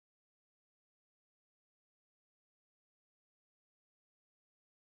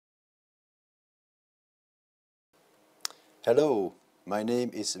Hello, my name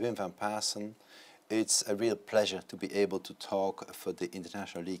is Wim Van Paesschen. It's a real pleasure to be able to talk for the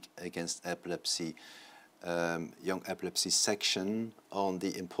International League Against Epilepsy, Young Epilepsy section on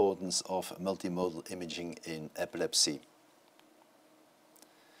the importance of multimodal imaging in epilepsy.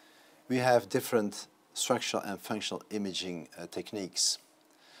 We have different structural and functional imaging techniques.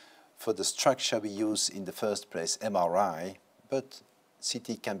 For the structure we use in the first place MRI, but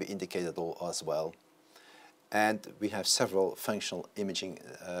CT can be indicated as well. And we have several functional imaging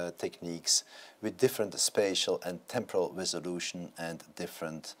techniques with different spatial and temporal resolution and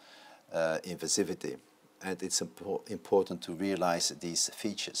different invasivity. And it's important to realize these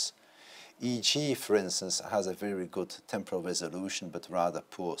features. EEG, for instance, has a very good temporal resolution but rather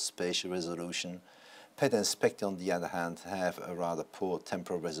poor spatial resolution. PET and SPECT, on the other hand, have a rather poor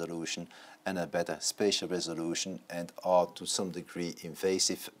temporal resolution and a better spatial resolution and are to some degree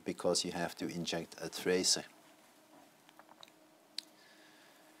invasive because you have to inject a tracer.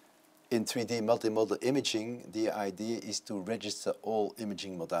 In 3D multimodal imaging, the idea is to register all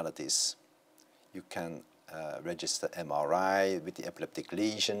imaging modalities. You can register MRI with the epileptic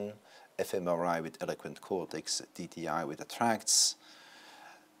lesion, fMRI with eloquent cortex, DTI with the tracts,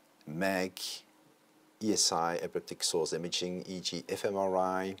 MEG, ESI, epileptic source imaging, e.g.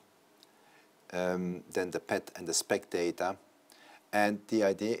 fMRI, then the PET and the SPECT data. And the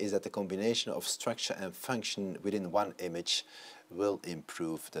idea is that the combination of structure and function within one image will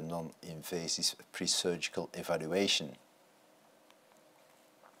improve the non-invasive pre-surgical evaluation.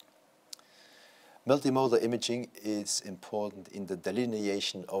 Multimodal imaging is important in the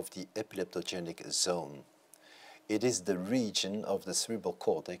delineation of the epileptogenic zone. It is the region of the cerebral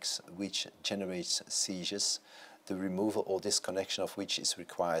cortex which generates seizures, the removal or disconnection of which is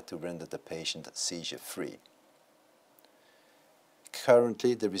required to render the patient seizure-free.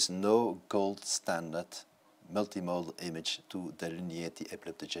 Currently, there is no gold standard multimodal image to delineate the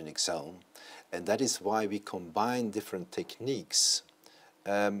epileptogenic zone, and that is why we combine different techniques,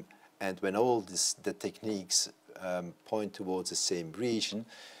 and when all the techniques point towards the same region,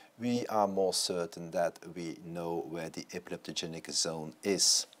 we are more certain that we know where the epileptogenic zone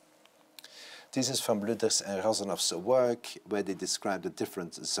is. This is from Luthers and Razanov's work, where they describe the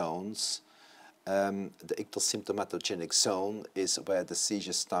different zones. The ictal symptomatogenic zone is where the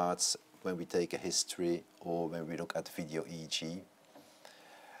seizure starts when we take a history or when we look at video EEG.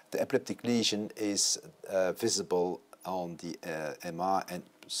 The epileptic lesion is visible on the MR and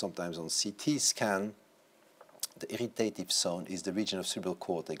sometimes on CT scan. The irritative zone is the region of cerebral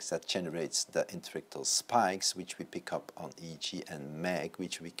cortex that generates the interictal spikes, which we pick up on EEG and MEG,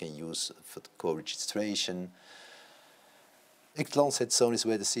 which we can use for co-registration. Ictal onset zone is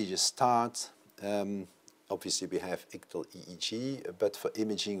where the seizures start. Obviously we have ictal EEG, but for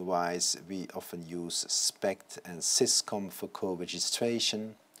imaging wise we often use SPECT and SYSCOM for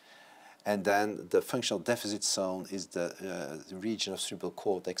co-registration. And then the functional deficit zone is the region of cerebral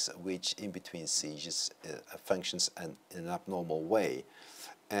cortex which in between seizures functions in an abnormal way.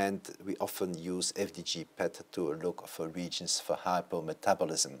 And we often use FDG PET to look for regions for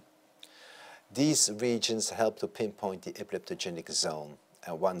hypometabolism. These regions help to pinpoint the epileptogenic zone.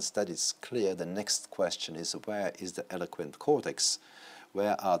 And once that is clear, the next question is, where is the eloquent cortex?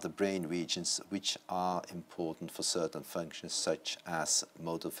 Where are the brain regions which are important for certain functions such as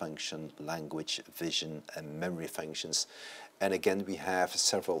motor function, language, vision and memory functions? And again, we have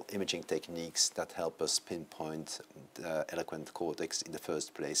several imaging techniques that help us pinpoint the eloquent cortex in the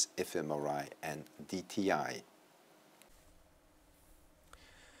first place, fMRI and DTI.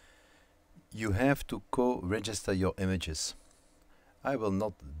 You have to co-register your images. I will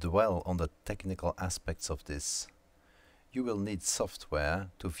not dwell on the technical aspects of this. You will need software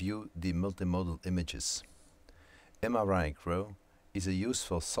to view the multimodal images. MRI Grow is a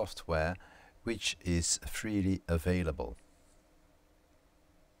useful software which is freely available.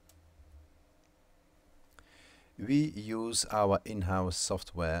 We use our in-house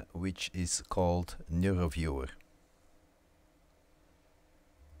software which is called NeuroViewer.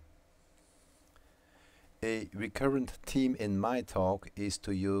 A recurrent theme in my talk is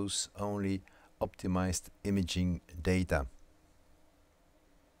to use only optimized imaging data.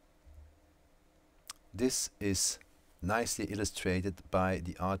 This is nicely illustrated by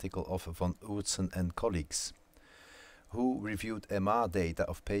the article of Van Oortsen and colleagues, who reviewed MR data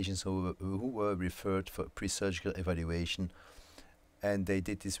of patients who were referred for pre-surgical evaluation, and they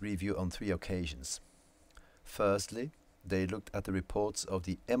did this review on 3 occasions. Firstly, they looked at the reports of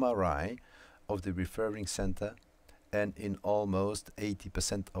the MRI of the referring center, and in almost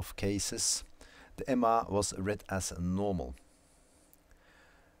 80% of cases the MR was read as normal.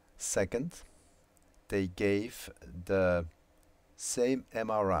 Second, they gave the same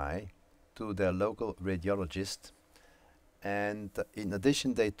MRI to their local radiologist, and in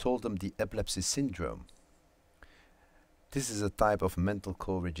addition they told them the epilepsy syndrome. This is a type of mental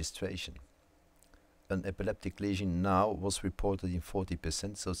co-registration. An epileptic lesion now was reported in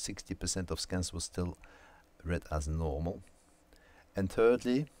 40%, so 60% of scans was still read as normal. And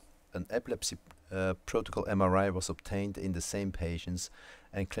thirdly, an epilepsy protocol MRI was obtained in the same patients,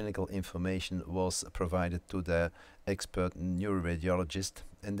 and clinical information was provided to the expert neuroradiologist,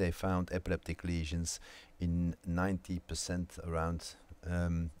 and they found epileptic lesions in 90% around,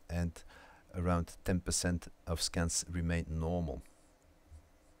 and around 10% of scans remained normal.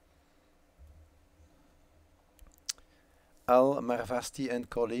 Al Marvasti and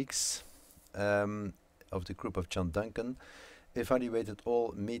colleagues of the group of John Duncan evaluated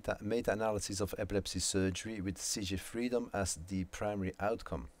all meta-analyses of epilepsy surgery with seizure freedom as the primary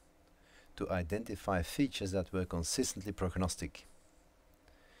outcome to identify features that were consistently prognostic.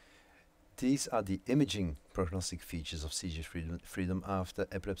 These are the imaging prognostic features of seizure freedom after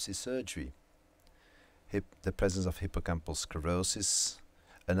epilepsy surgery. The presence of hippocampal sclerosis,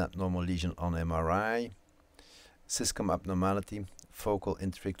 an abnormal lesion on MRI, Syscom abnormality, focal,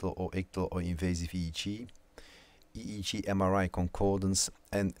 intrictal or ictal or invasive EEG, EEG MRI concordance,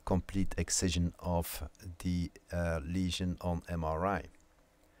 and complete excision of the lesion on MRI.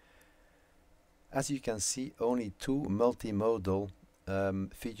 As you can see, only two multimodal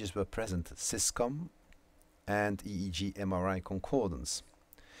features were present, Syscom and EEG MRI concordance.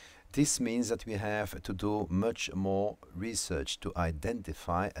 This means that we have to do much more research to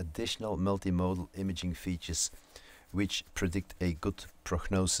identify additional multimodal imaging features which predict a good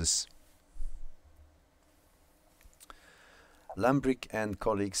prognosis. Lambrick and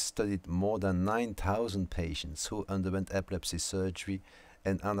colleagues studied more than 9,000 patients who underwent epilepsy surgery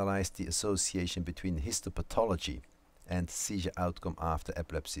and analyzed the association between histopathology and seizure outcome after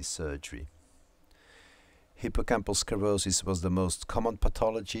epilepsy surgery. Hippocampal sclerosis was the most common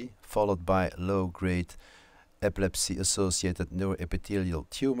pathology, followed by low-grade epilepsy-associated neuroepithelial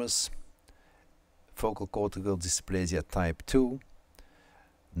tumors, focal cortical dysplasia type 2,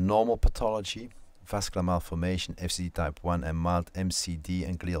 normal pathology, vascular malformation, FCD type 1, and mild MCD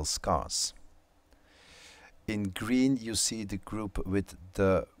and glial scars. In green you see the group with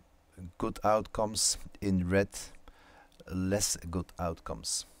the good outcomes, in red less good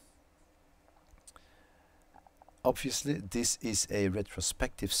outcomes. Obviously this is a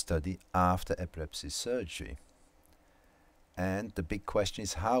retrospective study after epilepsy surgery, and the big question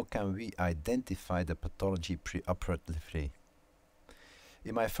is, how can we identify the pathology preoperatively?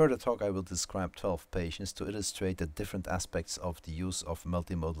 In my further talk I will describe 12 patients to illustrate the different aspects of the use of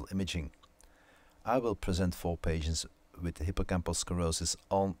multimodal imaging. I will present 4 patients with hippocampal sclerosis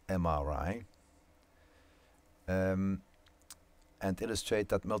on MRI and illustrate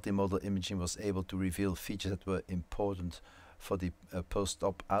that multimodal imaging was able to reveal features that were important for the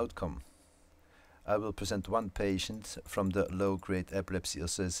post-op outcome. I will present 1 patient from the low-grade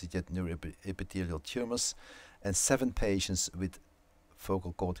epilepsy-associated neuroepithelial tumors and 7 patients with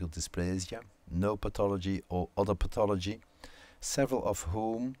focal cortical dysplasia, no pathology or other pathology, several of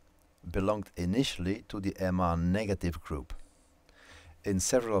whom belonged initially to the MR-negative group. In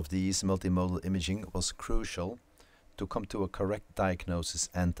several of these, multimodal imaging was crucial to come to a correct diagnosis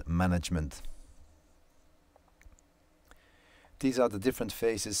and management. These are the different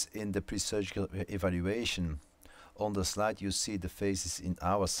phases in the pre-surgical evaluation. On the slide you see the phases in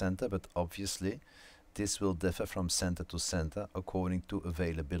our center, but obviously this will differ from center to center according to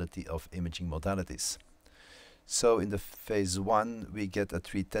availability of imaging modalities. So in the phase 1 we get a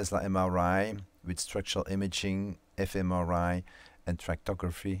 3 Tesla MRI with structural imaging, fMRI and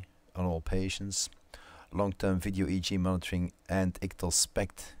tractography on all patients, long-term video EEG monitoring and ictal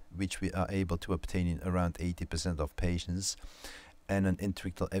SPECT, which we are able to obtain in around 80% of patients, and an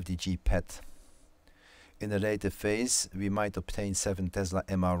intrictal FDG PET. In a later phase we might obtain 7 Tesla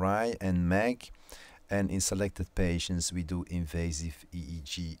MRI and MAG, and in selected patients we do invasive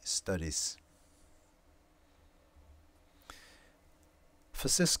EEG studies. For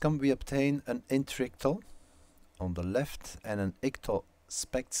Syscom we obtain an intrictal on the left and an ictal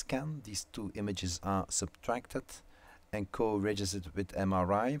SPECT scan. These 2 images are subtracted and co-registered with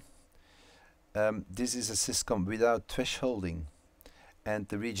MRI. This is a Syscom without thresholding, and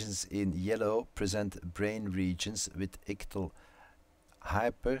the regions in yellow present brain regions with ictal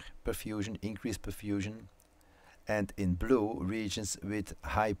hyperperfusion, increased perfusion, and in blue regions with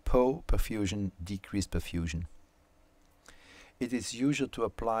hypoperfusion, decreased perfusion. It is usual to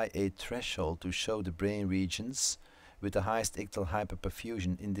apply a threshold to show the brain regions with the highest ictal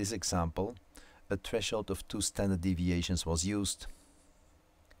hyperperfusion. In this example, a threshold of 2 standard deviations was used.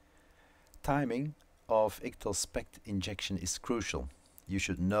 Timing of ictal SPECT injection is crucial. You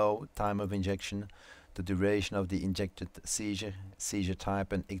should know time of injection, the duration of the injected seizure, seizure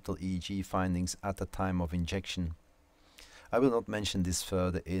type and ictal EEG findings at the time of injection. I will not mention this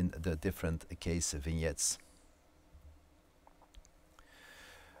further in the different case vignettes.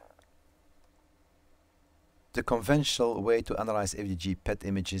 The conventional way to analyze FDG PET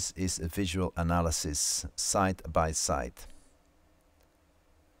images is a visual analysis, side by side.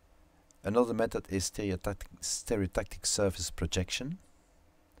 Another method is stereotactic surface projection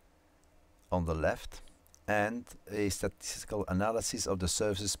on the left and a statistical analysis of the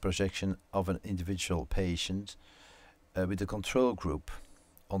surface projection of an individual patient with a control group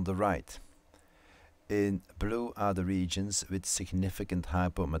on the right. In blue are the regions with significant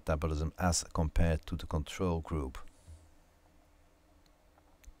hypometabolism as compared to the control group.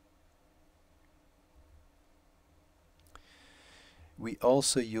 We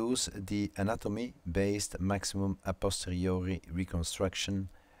also use the anatomy-based maximum a posteriori reconstruction,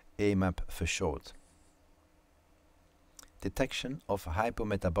 AMAP for short. Detection of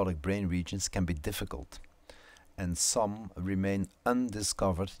hypometabolic brain regions can be difficult, and some remain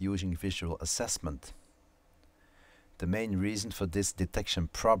undiscovered using visual assessment. The main reason for this detection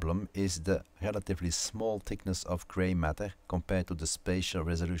problem is the relatively small thickness of gray matter compared to the spatial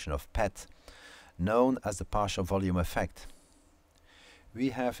resolution of PET, known as the partial volume effect. We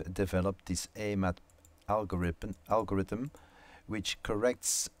have developed this AMAP algorithm which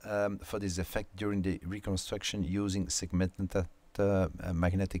corrects for this effect during the reconstruction using segmented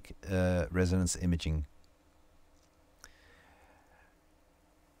magnetic resonance imaging.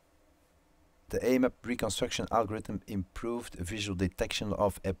 The AMAP reconstruction algorithm improved visual detection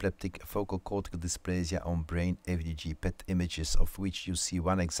of epileptic focal cortical dysplasia on brain FDG PET images, of which you see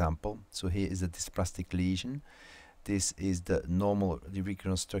one example. So here is a dysplastic lesion. This is the normal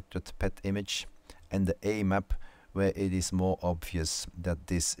reconstructed PET image, and the AMAP where it is more obvious that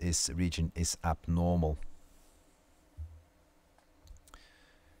this region is abnormal.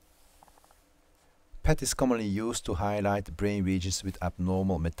 PET is commonly used to highlight brain regions with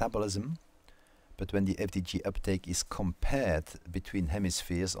abnormal metabolism, but when the FDG uptake is compared between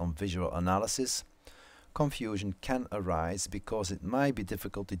hemispheres on visual analysis, confusion can arise because it might be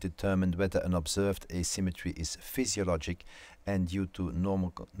difficult to determine whether an observed asymmetry is physiologic and due to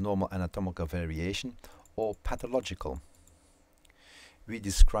normal anatomical variation or pathological. We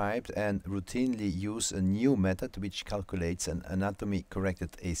described and routinely use a new method which calculates an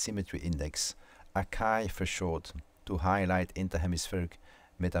anatomy-corrected asymmetry index, ACAI for short, to highlight interhemispheric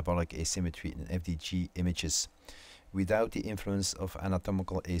metabolic asymmetry in FDG images without the influence of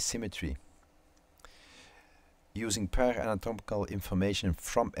anatomical asymmetry. Using per-anatomical information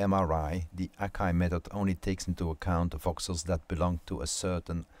from MRI, the ACAI method only takes into account voxels that belong to a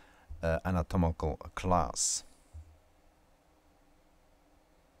certain anatomical class.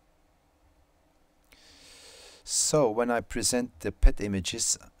 So when I present the PET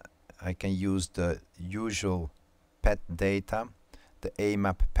images, I can use the usual PET data, the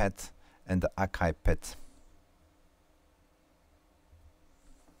AMAP PET and the ACAI PET.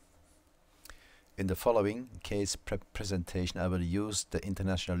 In the following case presentation, I will use the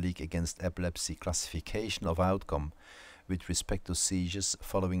International League Against Epilepsy classification of outcome with respect to seizures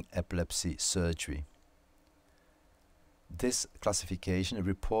following epilepsy surgery. This classification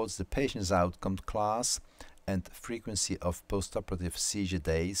reports the patient's outcome class and frequency of postoperative seizure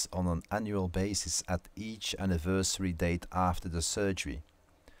days on an annual basis at each anniversary date after the surgery.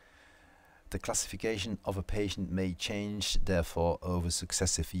 The classification of a patient may change, therefore, over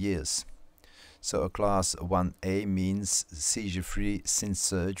successive years. So a class 1A means seizure-free since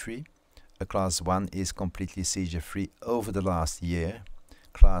surgery. A class 1 is completely seizure-free over the last year.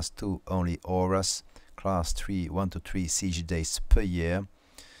 Class 2 only auras. Class 3 1 to 3 seizure days per year.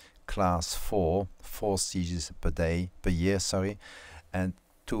 Class 4 4 seizures per year, and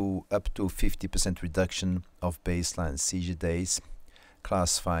up to 50% reduction of baseline seizure days.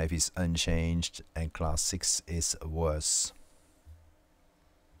 Class 5 is unchanged and class 6 is worse.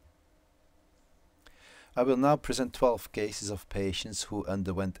 I will now present 12 cases of patients who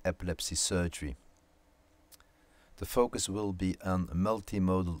underwent epilepsy surgery. The focus will be on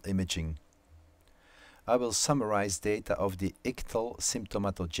multimodal imaging. I will summarize data of the ictal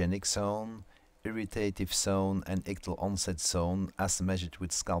symptomatogenic zone, irritative zone and ictal onset zone as measured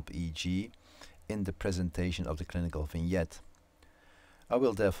with scalp EEG in the presentation of the clinical vignette. I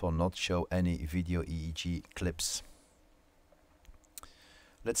will therefore not show any video EEG clips.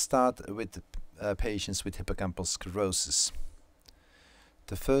 Let's start with patients with hippocampal sclerosis.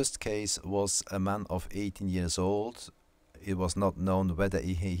 The first case was a man of 18 years old. It was not known whether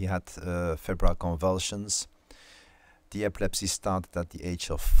he had febrile convulsions. The epilepsy started at the age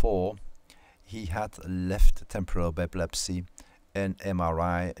of 4. He had left temporal lobe epilepsy, and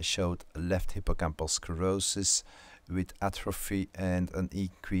MRI showed left hippocampal sclerosis with atrophy and an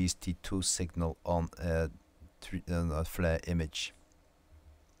increased T2 signal on a FLAIR image.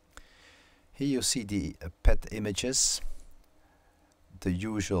 Here you see the PET images, the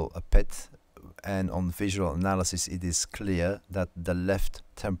usual PET, and on visual analysis it is clear that the left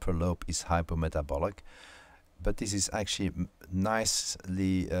temporal lobe is hypometabolic, but this is actually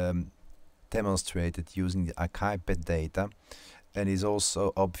nicely demonstrated using the archive PET data, and is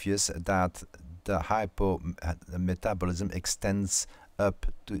also obvious that the hypometabolism extends up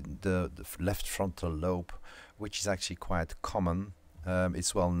to the left frontal lobe, which is actually quite common.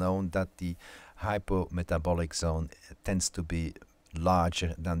 It's well known that the hypometabolic zone tends to be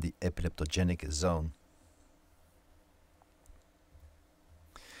larger than the epileptogenic zone.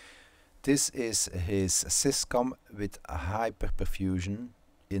 This is his syscom with a hyperperfusion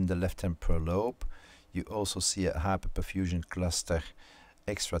in the left temporal lobe. You also see a hyperperfusion cluster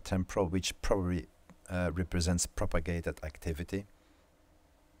extratemporal, which probably represents propagated activity.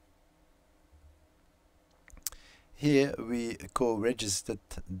 Here we co-registered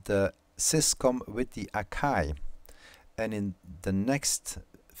the syscom with the Akai, and in the next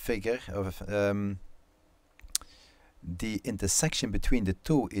figure of the intersection between the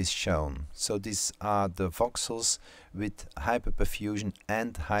two is shown. So these are the voxels with hyperperfusion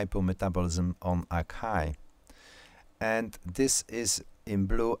and hypometabolism on Akai, and this is in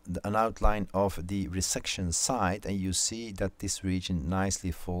blue an outline of the resection site, and you see that this region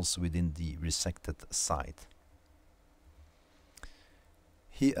nicely falls within the resected site.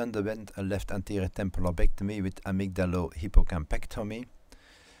 He underwent a left anterior temporal lobectomy with amygdalo-hippocampectomy.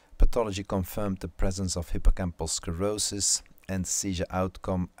 Pathology confirmed the presence of hippocampal sclerosis, and seizure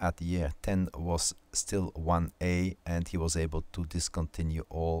outcome at year 10 was still 1A, and he was able to discontinue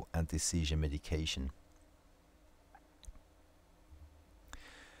all anti-seizure medication.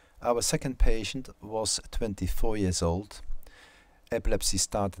 Our second patient was 24 years old. Epilepsy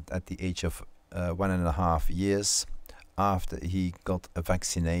started at the age of 1.5 years. After he got a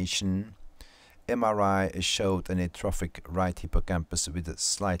vaccination, MRI showed an atrophic right hippocampus with a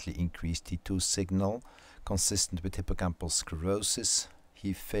slightly increased T2 signal, consistent with hippocampal sclerosis.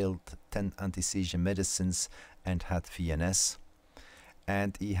 He failed 10 anti-seizure medicines and had VNS,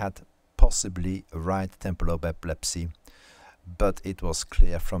 and he had possibly right temporal lobe epilepsy, but it was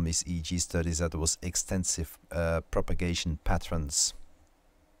clear from his EEG studies that there was extensive propagation patterns.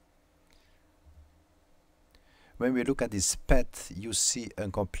 When we look at this PET, you see a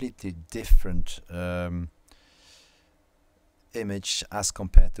completely different image as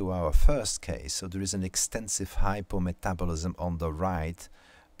compared to our first case. So there is an extensive hypometabolism on the right,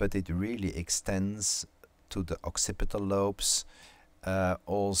 but it really extends to the occipital lobes,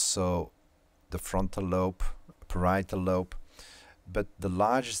 also the frontal lobe, parietal lobe, but the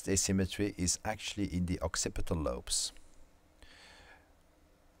largest asymmetry is actually in the occipital lobes.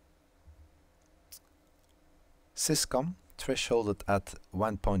 Syscom, thresholded at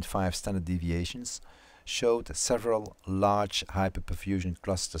 1.5 standard deviations, showed several large hyperperfusion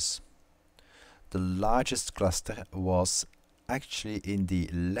clusters. The largest cluster was actually in the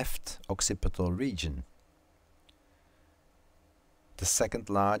left occipital region. The second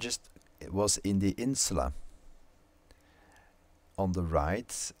largest was in the insula on the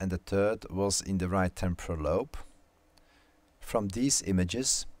right, and the third was in the right temporal lobe. From these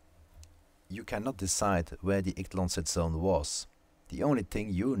images, you cannot decide where the ictal onset zone was. The only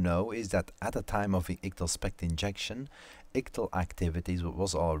thing you know is that at the time of the ictal SPECT injection, ictal activity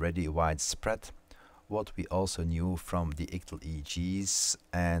was already widespread, what we also knew from the ictal EEGs,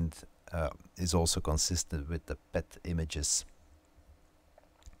 and is also consistent with the PET images.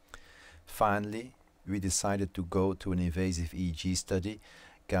 Finally, we decided to go to an invasive EEG study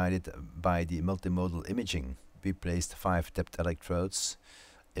guided by the multimodal imaging. We placed 5 depth electrodes,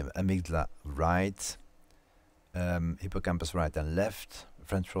 amygdala right, hippocampus right and left,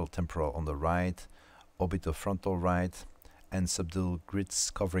 ventral temporal on the right, orbitofrontal right, and subdural grids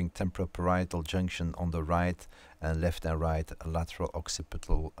covering temporoparietal junction on the right and left and right lateral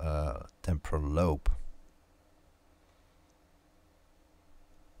occipital temporal lobe.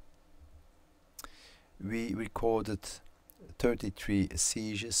 We recorded 33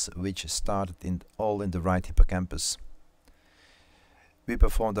 seizures which started all in the right hippocampus. We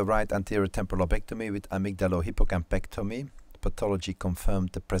performed a right anterior temporal lobectomy with amygdalo-hippocampectomy. Pathology confirmed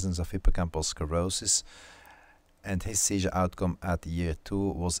the presence of hippocampal sclerosis, and his seizure outcome at year 2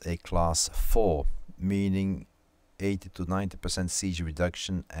 was a class 4, meaning 80 to 90% seizure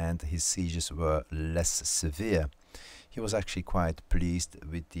reduction, and his seizures were less severe. He was actually quite pleased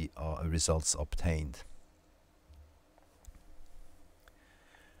with the results obtained.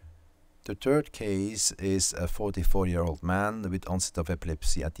 The third case is a 44-year-old man with onset of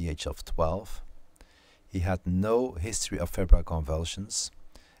epilepsy at the age of 12. He had no history of febrile convulsions.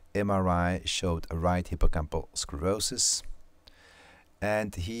 MRI showed a right hippocampal sclerosis,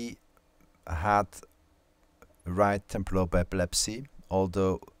 and he had right temporal lobe epilepsy,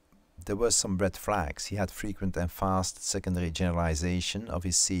 although there were some red flags. He had frequent and fast secondary generalization of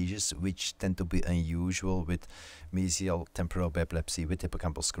his seizures, which tend to be unusual with mesial temporal lobe epilepsy with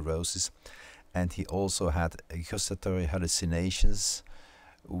hippocampal sclerosis. And he also had gustatory hallucinations,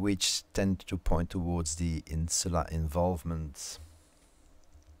 which tend to point towards the insula involvement.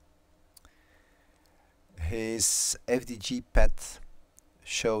 His FDG PET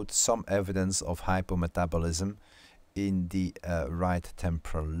showed some evidence of hypometabolism in the right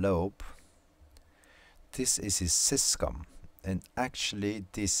temporal lobe. This is his syscom, and actually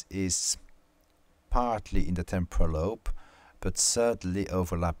this is partly in the temporal lobe, but certainly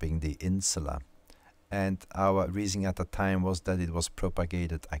overlapping the insula. And our reasoning at the time was that it was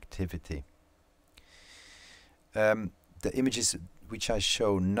propagated activity. The images which I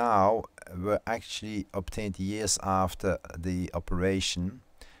show now were actually obtained years after the operation,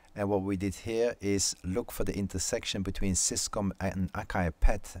 and what we did here is look for the intersection between syscom and Akai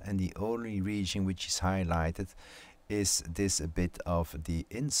PET, and the only region which is highlighted is this bit of the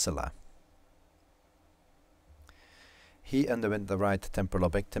insula. He underwent the right temporal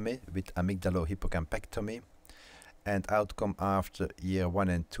lobectomy with amygdalo-hippocampectomy, and outcome after year 1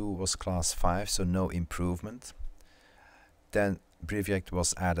 and 2 was class 5, so no improvement. Then Briviact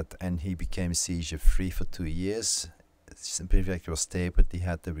was added and he became seizure free for 2 years. Briviact was stable, he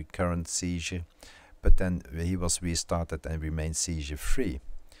had the recurrent seizure, but then he was restarted and remained seizure free.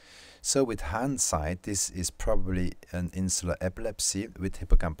 So with hindsight, this is probably an insular epilepsy with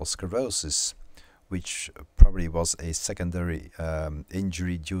hippocampal sclerosis, which probably was a secondary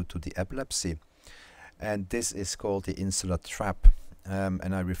injury due to the epilepsy. And this is called the insular trap.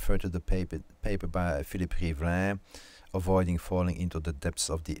 And I refer to the paper by Philippe Rivlin, avoiding falling into the depths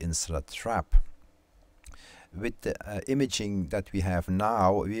of the insular trap. With the imaging that we have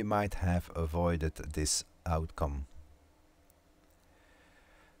now, we might have avoided this outcome.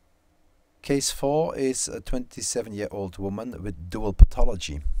 Case 4 is a 27-year-old woman with dual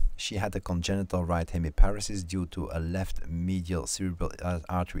pathology. She had a congenital right hemiparesis due to a left medial cerebral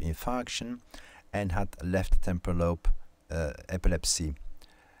artery infarction and had left temporal lobe epilepsy.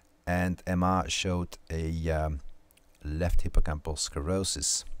 And MR showed a left hippocampal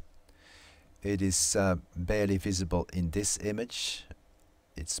sclerosis. It is barely visible in this image.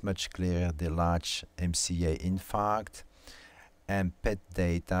 It's much clearer, the large MCA infarct, and PET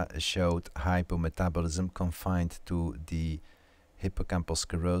data showed hypometabolism confined to the hippocampal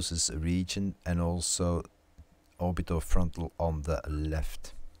sclerosis region and also orbitofrontal on the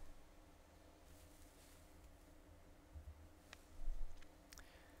left.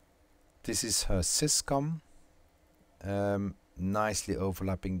 This is her syscom, nicely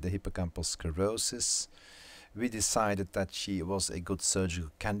overlapping the hippocampal sclerosis. We decided that she was a good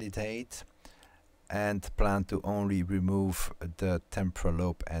surgical candidate and planned to only remove the temporal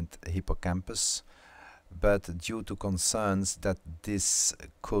lobe and hippocampus, but due to concerns that this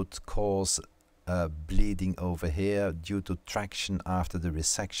could cause bleeding over here due to traction after the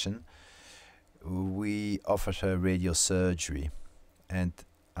resection, we offered her radiosurgery. And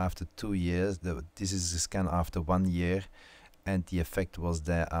after 2 years, this is a scan after 1 year, and the effect was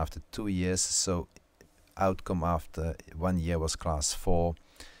there after 2 years, so outcome after 1 year was class 4,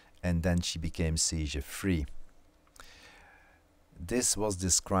 and then she became seizure free. This was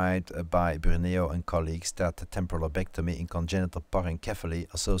described by Burneo and colleagues that temporal lobectomy in congenital parencephaly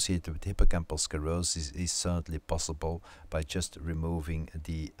associated with hippocampal sclerosis is certainly possible by just removing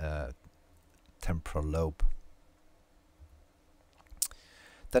the temporal lobe.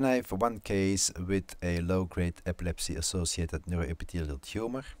 Then I have one case with a low-grade epilepsy-associated neuroepithelial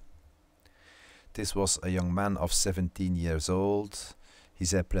tumor. This was a young man of 17 years old.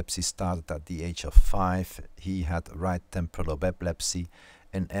 His epilepsy started at the age of 5. He had right temporal lobe epilepsy.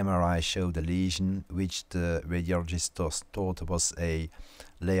 An MRI showed a lesion, which the radiologist thought was a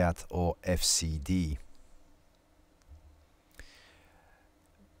LEAD or FCD.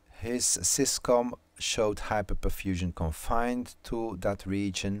 His syscom showed hyperperfusion confined to that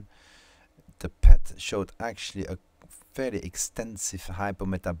region. The PET showed actually a fairly extensive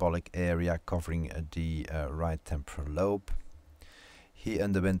hypometabolic area covering the right temporal lobe. He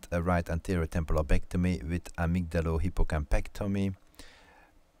underwent a right anterior temporal lobectomy with amygdalo-hippocampectomy.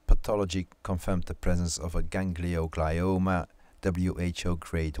 Pathology confirmed the presence of a ganglioglioma, WHO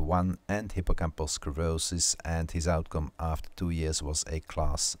grade 1 and hippocampal sclerosis, and his outcome after 2 years was a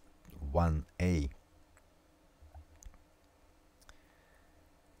class 1A.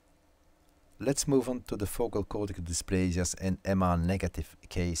 Let's move on to the focal cortical dysplasias and MR negative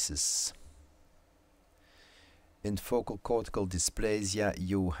cases. In focal cortical dysplasia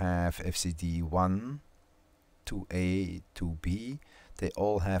you have FCD1, 2A, 2B. They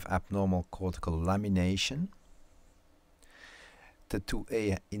all have abnormal cortical lamination. The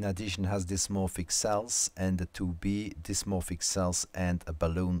 2A in addition has dysmorphic cells, and the 2B dysmorphic cells and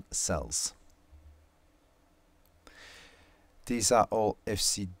balloon cells. These are all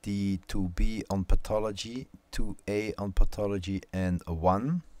FCD2B on pathology, 2A on pathology, and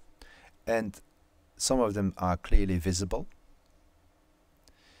 1. And some of them are clearly visible.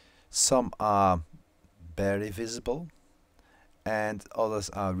 Some are barely visible, and others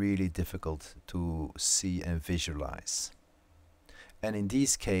are really difficult to see and visualize. And in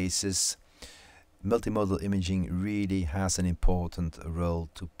these cases, multimodal imaging really has an important role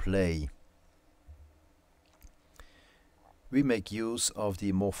to play. We make use of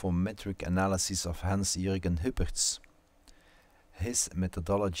the morphometric analysis of Hans-Jürgen Huppert's. His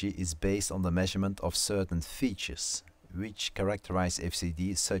methodology is based on the measurement of certain features which characterize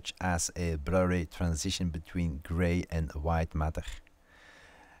FCD, such as a blurry transition between gray and white matter,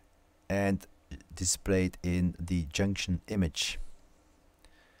 and displayed in the junction image.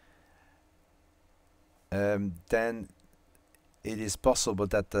 Then it is possible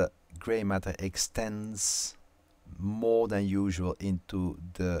that the gray matter extends more than usual into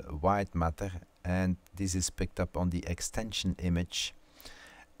the white matter, and this is picked up on the extension image,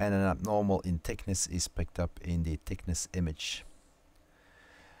 and an abnormal in thickness is picked up in the thickness image.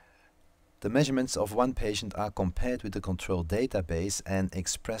 The measurements of one patient are compared with the control database and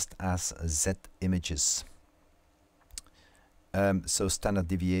expressed as Z images. So standard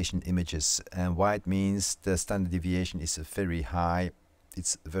deviation images, and white means the standard deviation is very high,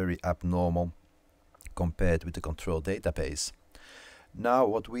 it's very abnormal compared with the control database. Now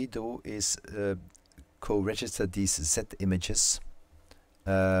what we do is co-register these Z images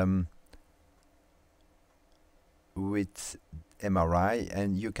with MRI,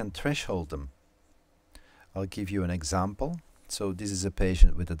 and you can threshold them. I'll give you an example. So this is a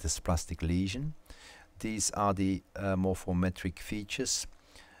patient with a dysplastic lesion. These are the morphometric features.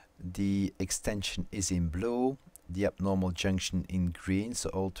 The extension is in blue, the abnormal junction in green, so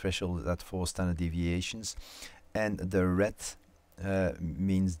all thresholds at 4 standard deviations, and the red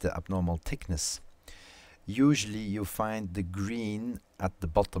means the abnormal thickness. Usually you find the green at the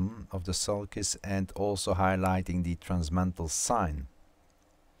bottom of the sulcus and also highlighting the transmental sign.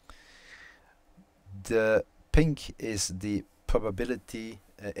 The pink is the probability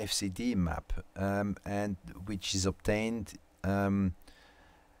FCD map, and which is obtained.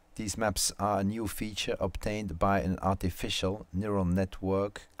 These maps are a new feature obtained by an artificial neural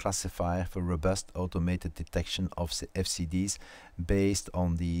network classifier for robust automated detection of FCDs based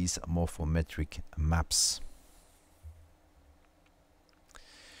on these morphometric maps.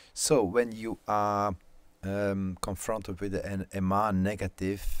 So when you are confronted with an MR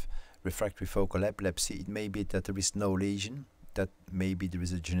negative refractory focal epilepsy, it may be that there is no lesion, that maybe there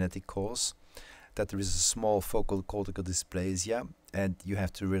is a genetic cause, that there is a small focal cortical dysplasia, and you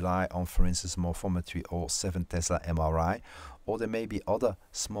have to rely on, for instance, morphometry or 7 Tesla MRI, or there may be other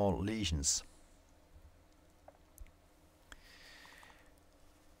small lesions.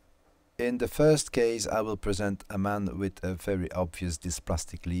 In the first case, I will present a man with a very obvious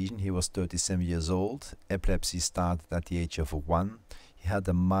dysplastic lesion. He was 37 years old. Epilepsy started at the age of 1. He had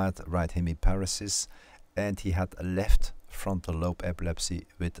a mild right hemiparesis, and he had a left frontal lobe epilepsy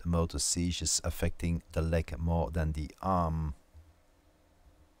with motor seizures affecting the leg more than the arm.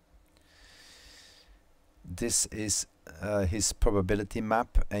 This is his probability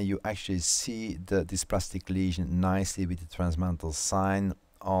map, and you actually see the dysplastic lesion nicely with the transmental sign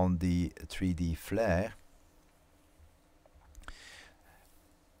on the 3D flare.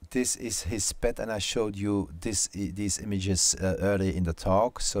 This is his PET, and I showed you these images earlier in the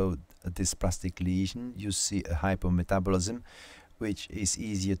talk. So a dysplastic lesion, you see a hypometabolism, which is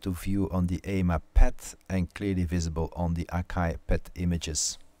easier to view on the AMAP PET and clearly visible on the Akai PET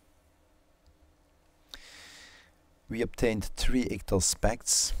images. We obtained 3 ictal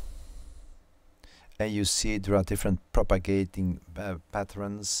spects, and you see there are different propagating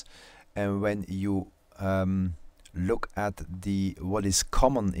patterns, and when you look at what is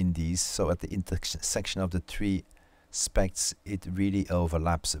common in these, so at the intersection of the three specs, it really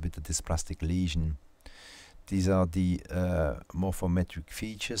overlaps with the dysplastic lesion. These are the morphometric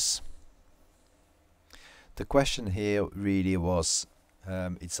features. The question here really was,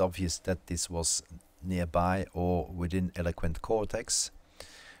 it's obvious that this was nearby or within eloquent cortex.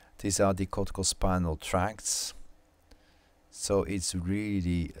 These are the corticospinal tracts. So it's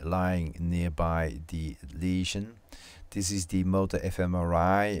really lying nearby the lesion. This is the motor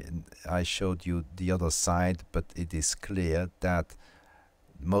fMRI. I showed you the other side, but it is clear that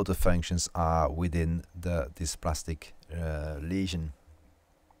motor functions are within the dysplastic lesion.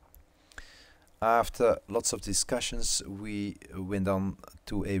 After lots of discussions, we went on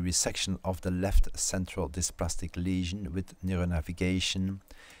to a resection of the left central dysplastic lesion with neuronavigation,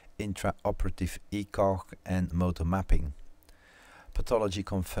 intraoperative ECOG and motor mapping. Pathology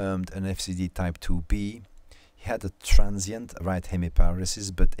confirmed an FCD type 2B. He had a transient right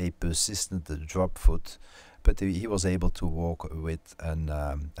hemiparesis but a persistent drop foot, but he was able to walk with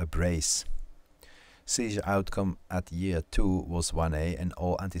a brace. Seizure outcome at year 2 was 1A and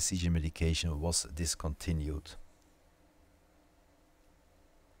all anti-seizure medication was discontinued.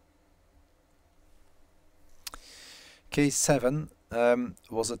 Case 7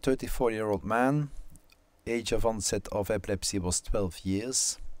 was a 34-year-old man. Age of onset of epilepsy was 12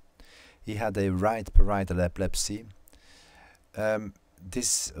 years. He had a right parietal epilepsy.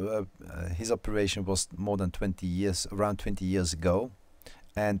 His operation was more than 20 years, around 20 years ago.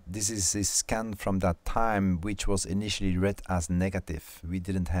 And this is a scan from that time, which was initially read as negative. We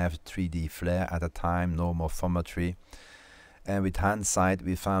didn't have 3D FLAIR at the time, nor morphometry. And with hindsight,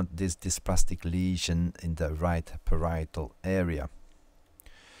 we found this dysplastic lesion in the right parietal area.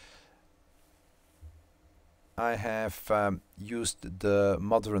 I have used the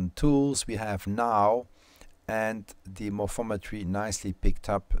modern tools we have now, and the morphometry nicely picked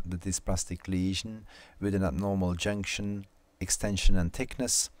up the dysplastic lesion with an abnormal junction, extension and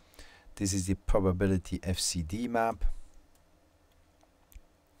thickness. This is the probability FCD map.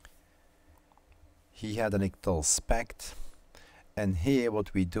 He had an ictal SPECT, and here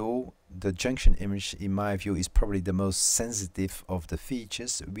what we do, the junction image in my view is probably the most sensitive of the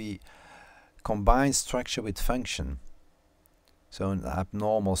features. We combine structure with function. So an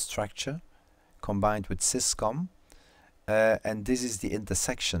abnormal structure combined with syscom, and this is the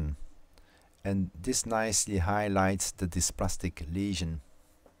intersection, and this nicely highlights the dysplastic lesion.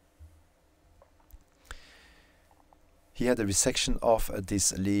 He had a resection of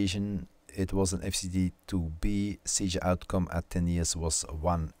this lesion. It was an FCD2B. Seizure outcome at 10 years was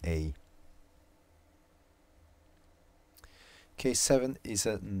 1A. Case 7 is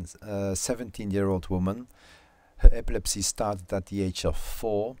a 17-year-old woman. Her epilepsy started at the age of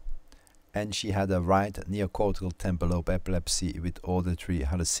 4, and she had a right neocortical temporal lobe epilepsy with auditory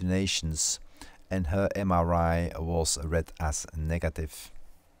hallucinations, and her MRI was read as negative.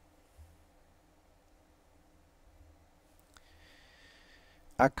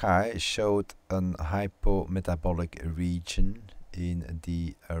 Akai showed an hypometabolic region in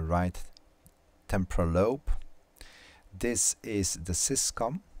the right temporal lobe. This is the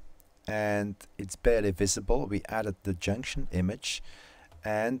syscom, and it's barely visible. We added the junction image,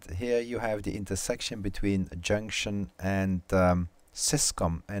 and here you have the intersection between junction and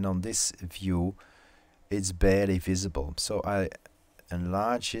syscom, and on this view it's barely visible. So I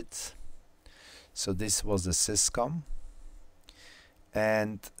enlarge it. So this was the syscom,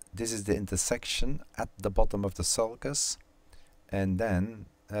 and this is the intersection at the bottom of the sulcus, and then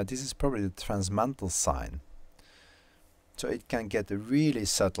this is probably the transmantle sign. So it can get really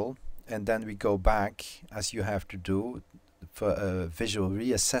subtle, and then we go back, as you have to do, for a visual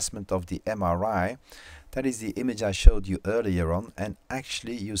reassessment of the MRI. That is the image I showed you earlier on, and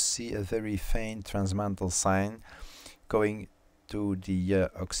actually you see a very faint transmantle sign going to the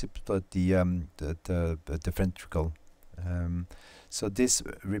occipital, the ventricle. So this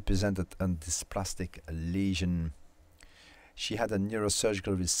represented a dysplastic lesion. She had a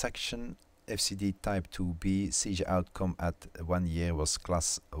neurosurgical resection, FCD type 2B. Seizure outcome at 1 year was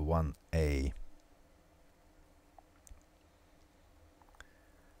class 1A.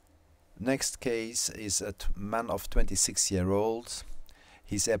 Next case is a man of 26-year-old.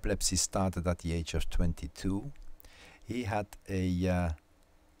 His epilepsy started at the age of 22. He had a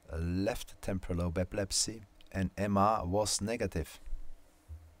left temporal lobe epilepsy, and MR was negative.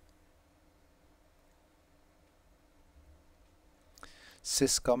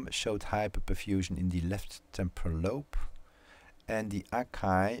 Syscom showed hyperperfusion in the left temporal lobe, and the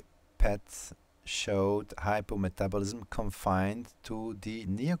Akai PET showed hypometabolism confined to the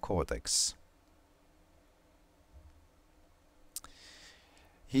neocortex.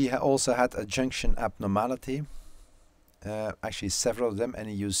 He also had a junction abnormality, actually several of them,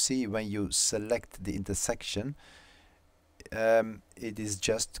 and you see when you select the intersection, it is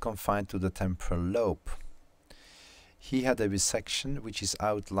just confined to the temporal lobe. He had a resection which is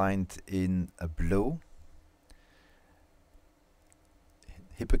outlined in blue.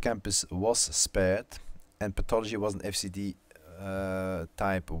 Hippocampus was spared and pathology was an FCD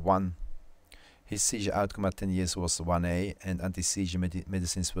type 1. His seizure outcome at 10 years was 1A and anti-seizure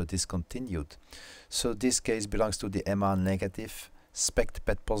medicines were discontinued. So this case belongs to the MR negative, SPECT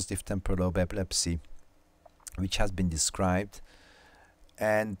PET positive temporal lobe epilepsy, which has been described.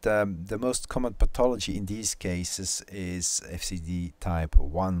 And the most common pathology in these cases is FCD type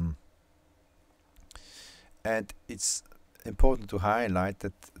 1. And it's important to highlight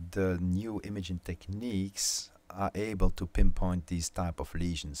that the new imaging techniques are able to pinpoint these type of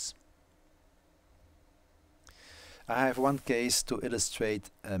lesions. I have one case to illustrate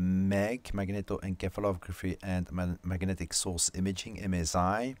MEG, magnetoencephalography and magnetic source imaging,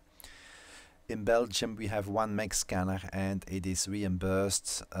 MSI. In Belgium we have one MEG scanner and it is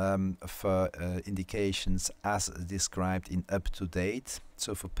reimbursed for indications as described in up to date.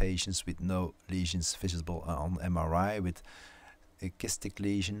 So for patients with no lesions visible on MRI, with kystic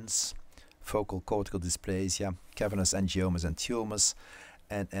lesions, focal cortical dysplasia, cavernous angiomas and tumors,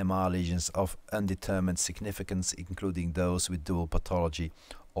 and MR lesions of undetermined significance, including those with dual pathology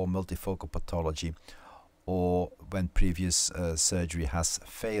or multifocal pathology, or when previous surgery has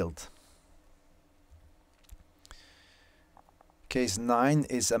failed. Case 9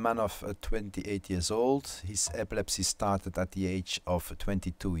 is a man of 28 years old. His epilepsy started at the age of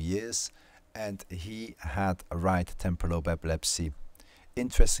 22 years and he had right temporal lobe epilepsy.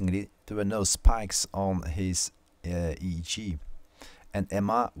 Interestingly, there were no spikes on his EEG and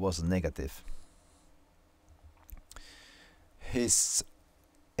MR was negative. His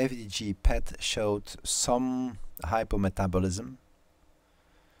FDG PET showed some hypometabolism,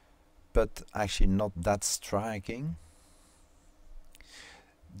 but actually not that striking.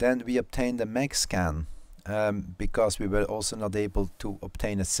 Then we obtained a MEG scan because we were also not able to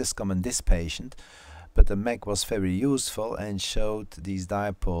obtain a syscom in this patient, but the MEG was very useful and showed these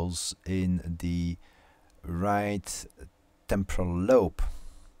dipoles in the right temporal lobe.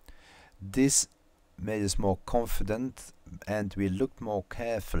 This made us more confident and we looked more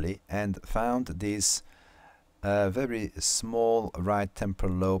carefully and found this very small right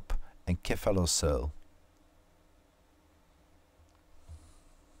temporal lobe encephalocele.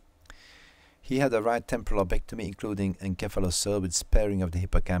 He had a right temporal lobectomy including encephalocele with sparing of the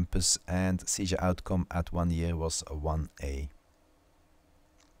hippocampus, and seizure outcome at 1 year was a 1A.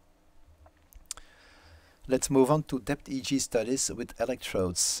 Let's move on to depth EEG studies with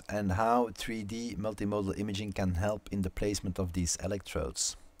electrodes and how 3D multimodal imaging can help in the placement of these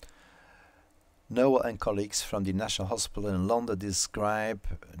electrodes. Noel and colleagues from the National Hospital in London describe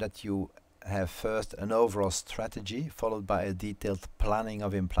that you have first an overall strategy followed by a detailed planning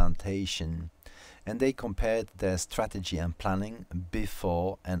of implantation, and they compared their strategy and planning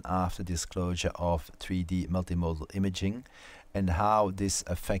before and after disclosure of 3D multimodal imaging and how this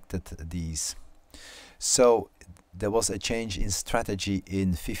affected these. So there was a change in strategy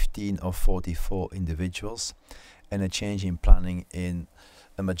in 15 of 44 individuals and a change in planning in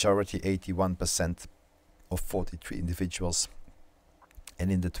a majority, 81% of 43 individuals.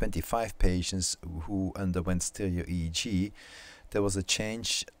 And in the 25 patients who underwent stereo EEG, there was a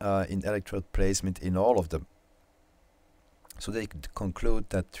change in electrode placement in all of them. So they could conclude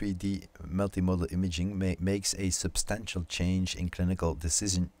that 3D multimodal imaging makes a substantial change in clinical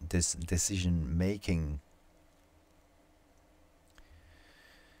decision making.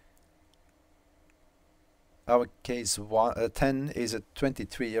 Our case 10 is a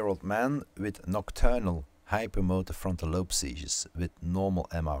 23-year-old man with nocturnal hypermotor frontal lobe seizures with normal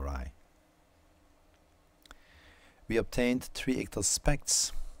MRI. We obtained 3 ictal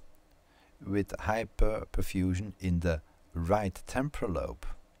SPECTs with hyperperfusion in the right temporal lobe.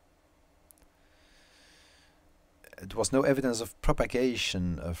 There was no evidence of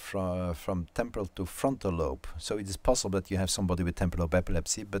propagation from temporal to frontal lobe, so it is possible that you have somebody with temporal lobe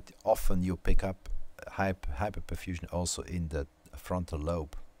epilepsy, but often you pick up hyperperfusion also in the frontal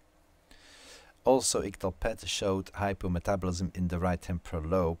lobe. Also, ictal PET showed hypometabolism in the right temporal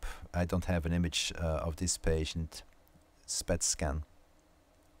lobe. I don't have an image of this patient PET scan.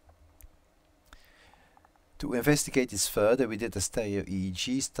 To investigate this further, we did a stereo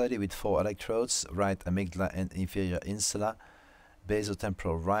EEG study with 4 electrodes, right amygdala and inferior insula,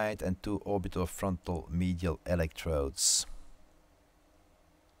 basotemporal right, and 2 orbitofrontal medial electrodes.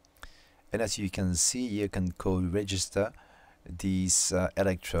 And as you can see, you can co-register these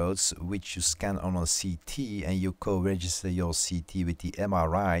electrodes which you scan on a CT, and you co-register your CT with the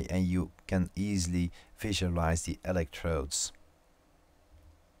MRI, and you can easily visualize the electrodes.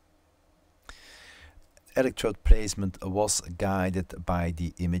 Electrode placement was guided by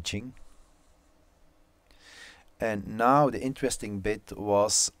the imaging. And now the interesting bit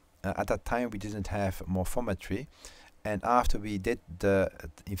was, at that time we didn't have morphometry, and after we did the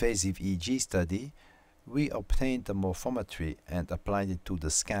invasive EEG study, we obtained the morphometry and applied it to the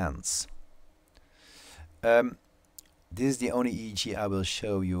scans. This is the only EEG I will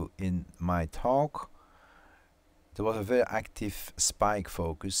show you in my talk. There was a very active spike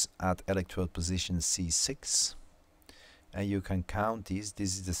focus at electrode position C6, and you can count these.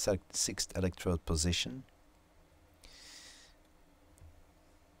 This is the sixth electrode position.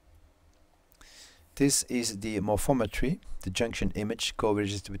 This is the morphometry, the junction image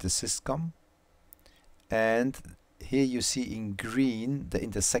co-registered with the Syscom. And here you see in green the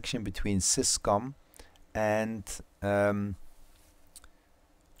intersection between Syscom and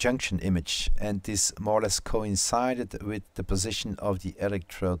junction image, and this more or less coincided with the position of the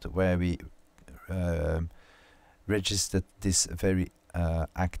electrode where we registered this very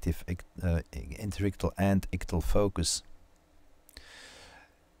active interictal and ictal focus.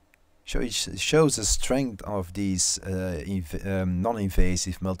 So it shows the strength of these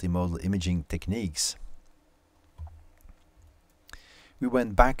non-invasive multimodal imaging techniques. We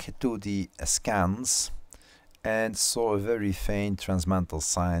went back to the scans and saw a very faint transmental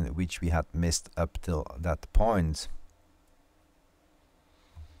sign which we had missed up till that point.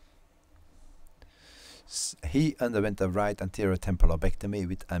 He underwent a right anterior temporal lobectomy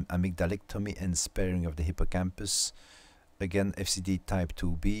with amygdalectomy and sparing of the hippocampus. Again, FCD type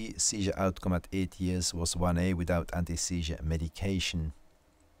 2B. Seizure outcome at 8 years was 1A without anti-seizure medication.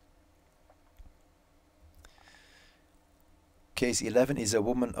 Case 11 is a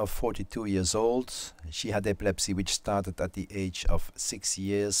woman of 42 years old. She had epilepsy which started at the age of 6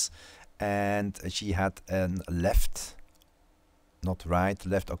 years, and she had a left, not right,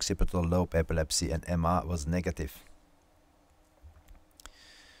 left occipital lobe epilepsy, and MR was negative.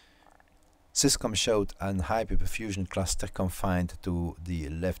 Syscom showed an hyperperfusion cluster confined to the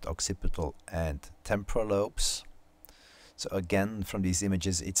left occipital and temporal lobes. So again, from these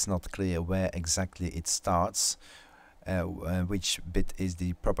images it's not clear where exactly it starts. Which bit is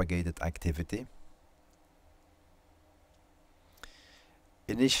the propagated activity.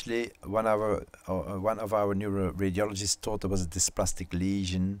 Initially, one of our neuroradiologists thought there was a dysplastic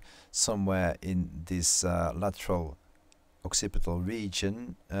lesion somewhere in this lateral occipital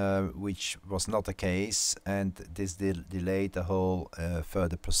region, which was not the case, and this delayed the whole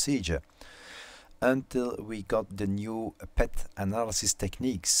further procedure until we got the new PET analysis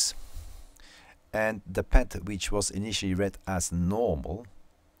techniques. And the PET, which was initially read as normal,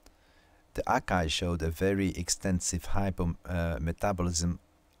 the ACI showed a very extensive hypometabolism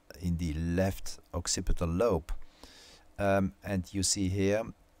in the left occipital lobe. And you see here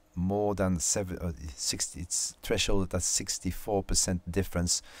more than 60, it's threshold at 64%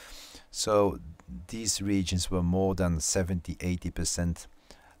 difference. So these regions were more than 70–80%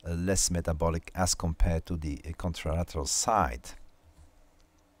 less metabolic as compared to the contralateral side.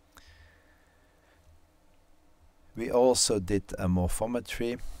 We also did a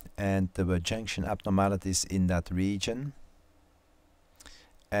morphometry, and there were junction abnormalities in that region.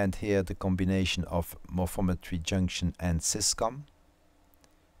 And here the combination of morphometry, junction and Syscom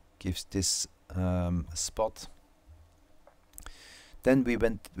gives this spot. Then we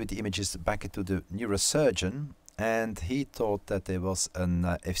went with the images back to the neurosurgeon, and he thought that there was an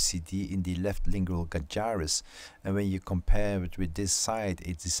FCD in the left lingual gyrus. And when you compare it with this side,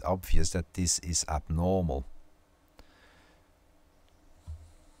 it is obvious that this is abnormal.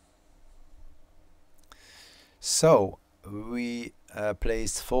 So we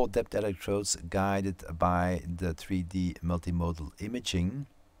placed 4 depth electrodes guided by the 3D multimodal imaging,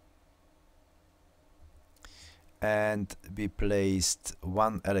 and we placed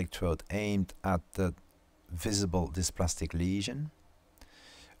 1 electrode aimed at the visible dysplastic lesion,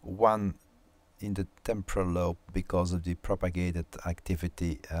 1 in the temporal lobe because of the propagated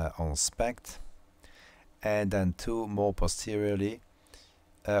activity on SPECT, and then 2 more posteriorly,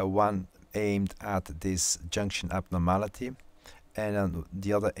 1 aimed at this junction abnormality, and then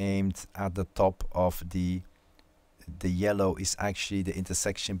the other aimed at the top of the yellow is actually the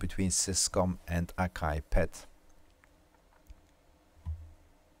intersection between Syscom and ACI PET.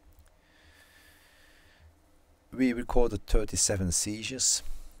 We recorded 37 seizures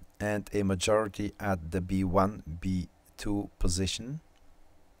and a majority at the B1, B2 position.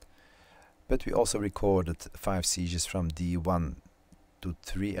 But we also recorded 5 seizures from D1 to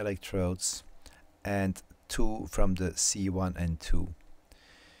 3 electrodes and 2 from the C1 and 2.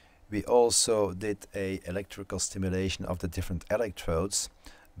 We also did a electrical stimulation of the different electrodes,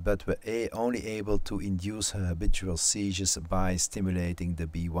 but were only able to induce her habitual seizures by stimulating the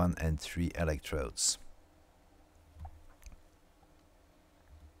B1 and 3 electrodes.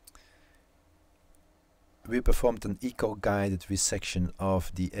 We performed an echo-guided resection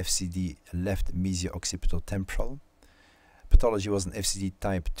of the FCD left mesio-occipital temporal. Pathology was an FCD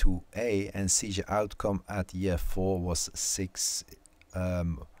type 2A, and seizure outcome at year 4 was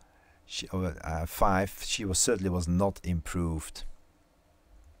 5. She certainly was not improved.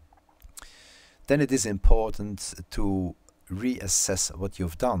 Then it is important to reassess what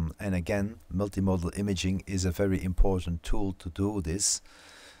you've done, and again, multimodal imaging is a very important tool to do this.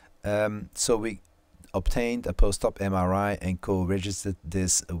 So we obtained a post-op MRI and co-registered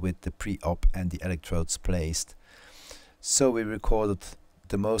this with the pre-op and the electrodes placed. So we recorded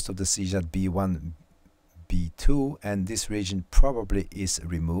the most of the seizure at B1, B2, and this region probably is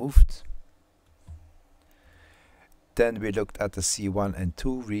removed. Then we looked at the C1 and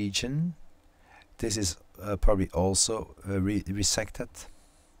 2 region. This is probably also resected,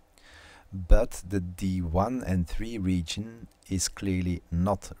 but the D1 and 3 region is clearly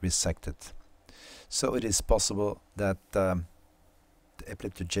not resected. So it is possible that the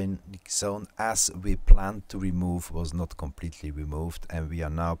epileptogenic zone, as we planned to remove, was not completely removed, and we are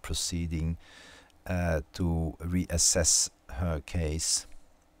now proceeding to reassess her case.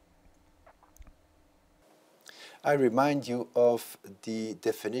 I remind you of the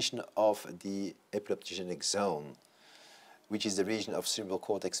definition of the epileptogenic zone, which is the region of cerebral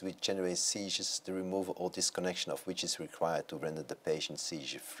cortex which generates seizures, the removal or disconnection of which is required to render the patient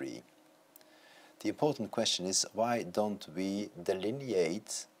seizure-free. The important question is, why don't we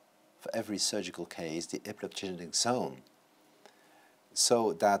delineate for every surgical case the epileptogenic zone,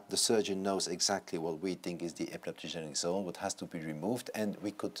 so that the surgeon knows exactly what we think is the epileptogenic zone, what has to be removed, and we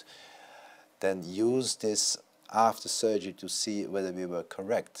could then use this after surgery to see whether we were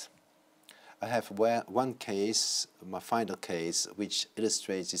correct. I have one case, my final case, which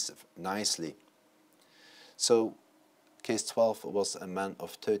illustrates this nicely. So case 12 was a man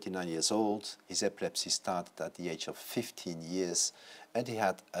of 39 years old. His epilepsy started at the age of 15 years, and he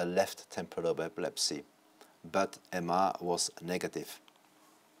had a left temporal lobe epilepsy, but MR was negative.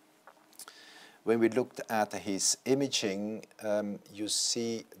 When we looked at his imaging, you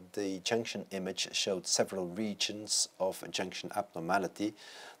see the junction image showed several regions of junction abnormality.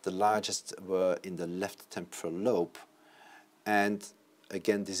 The largest were in the left temporal lobe, and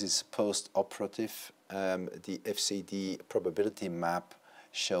again, this is post-operative. The FCD probability map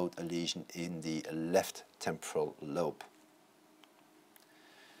showed a lesion in the left temporal lobe.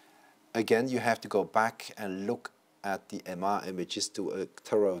 Again, you have to go back and look at the MR images to a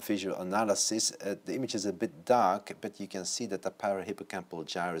thorough visual analysis. The image is a bit dark, but you can see that the parahippocampal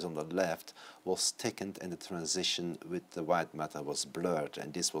gyrus on the left was thickened and the transition with the white matter was blurred,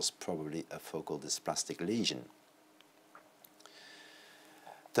 and this was probably a focal dysplastic lesion.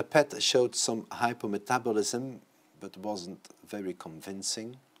 The PET showed some hypometabolism, but wasn't very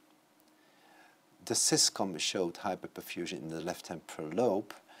convincing. The SYSCOM showed hyperperfusion in the left temporal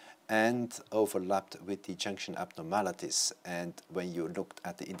lobe and overlapped with the junction abnormalities. And when you looked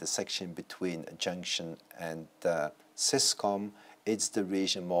at the intersection between junction and SYSCOM, it's the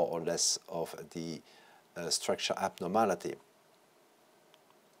region more or less of the structure abnormality.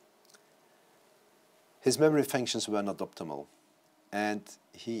 His memory functions were not optimal, and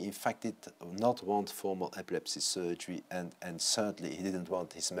he in fact did not want formal epilepsy surgery, and certainly he didn't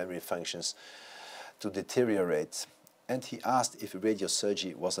want his memory functions to deteriorate, and he asked if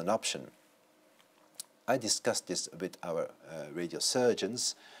radiosurgery was an option. I discussed this with our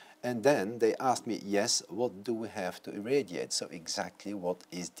radiosurgeons, and then they asked me, yes, what do we have to irradiate? So exactly what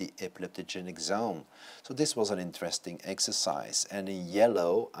is the epileptogenic zone? So this was an interesting exercise, and in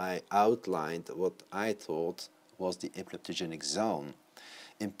yellow I outlined what I thought was the epileptogenic zone.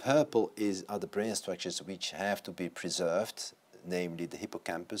 In purple are the brain structures which have to be preserved, namely the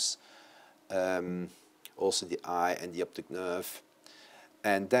hippocampus, also the eye and the optic nerve.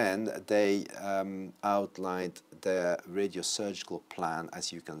 And then they outlined their radiosurgical plan,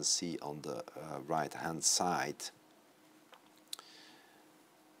 as you can see on the right-hand side.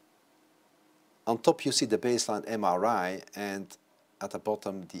 On top you see the baseline MRI, and at the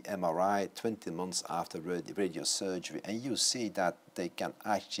bottom the MRI 20 months after radiosurgery, and you see that they can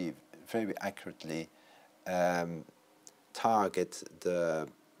actually very accurately target the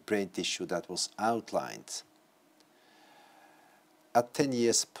brain tissue that was outlined. At 10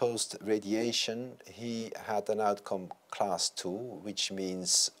 years post-radiation, he had an outcome class 2, which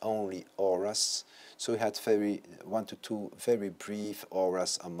means only auras. So he had 1 to 2 very brief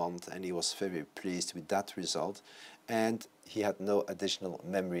auras a month, and he was very pleased with that result. And he had no additional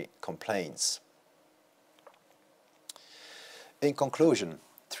memory complaints. In conclusion,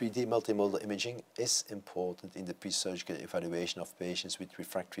 3D multimodal imaging is important in the pre-surgical evaluation of patients with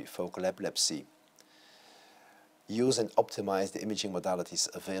refractory focal epilepsy. Use and optimize the imaging modalities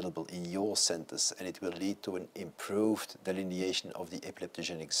available in your centers, and it will lead to an improved delineation of the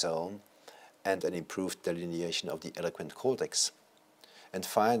epileptogenic zone and an improved delineation of the eloquent cortex. And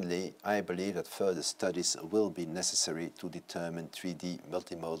finally, I believe that further studies will be necessary to determine 3D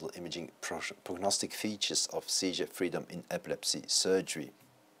multimodal imaging prognostic features of seizure freedom in epilepsy surgery.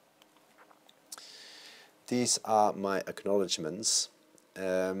 These are my acknowledgements.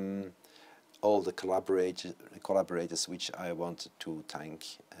 All the collaborators which I want to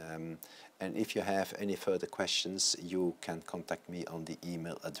thank. And if you have any further questions, you can contact me on the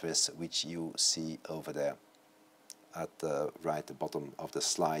email address which you see over there at the right bottom of the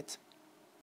slide.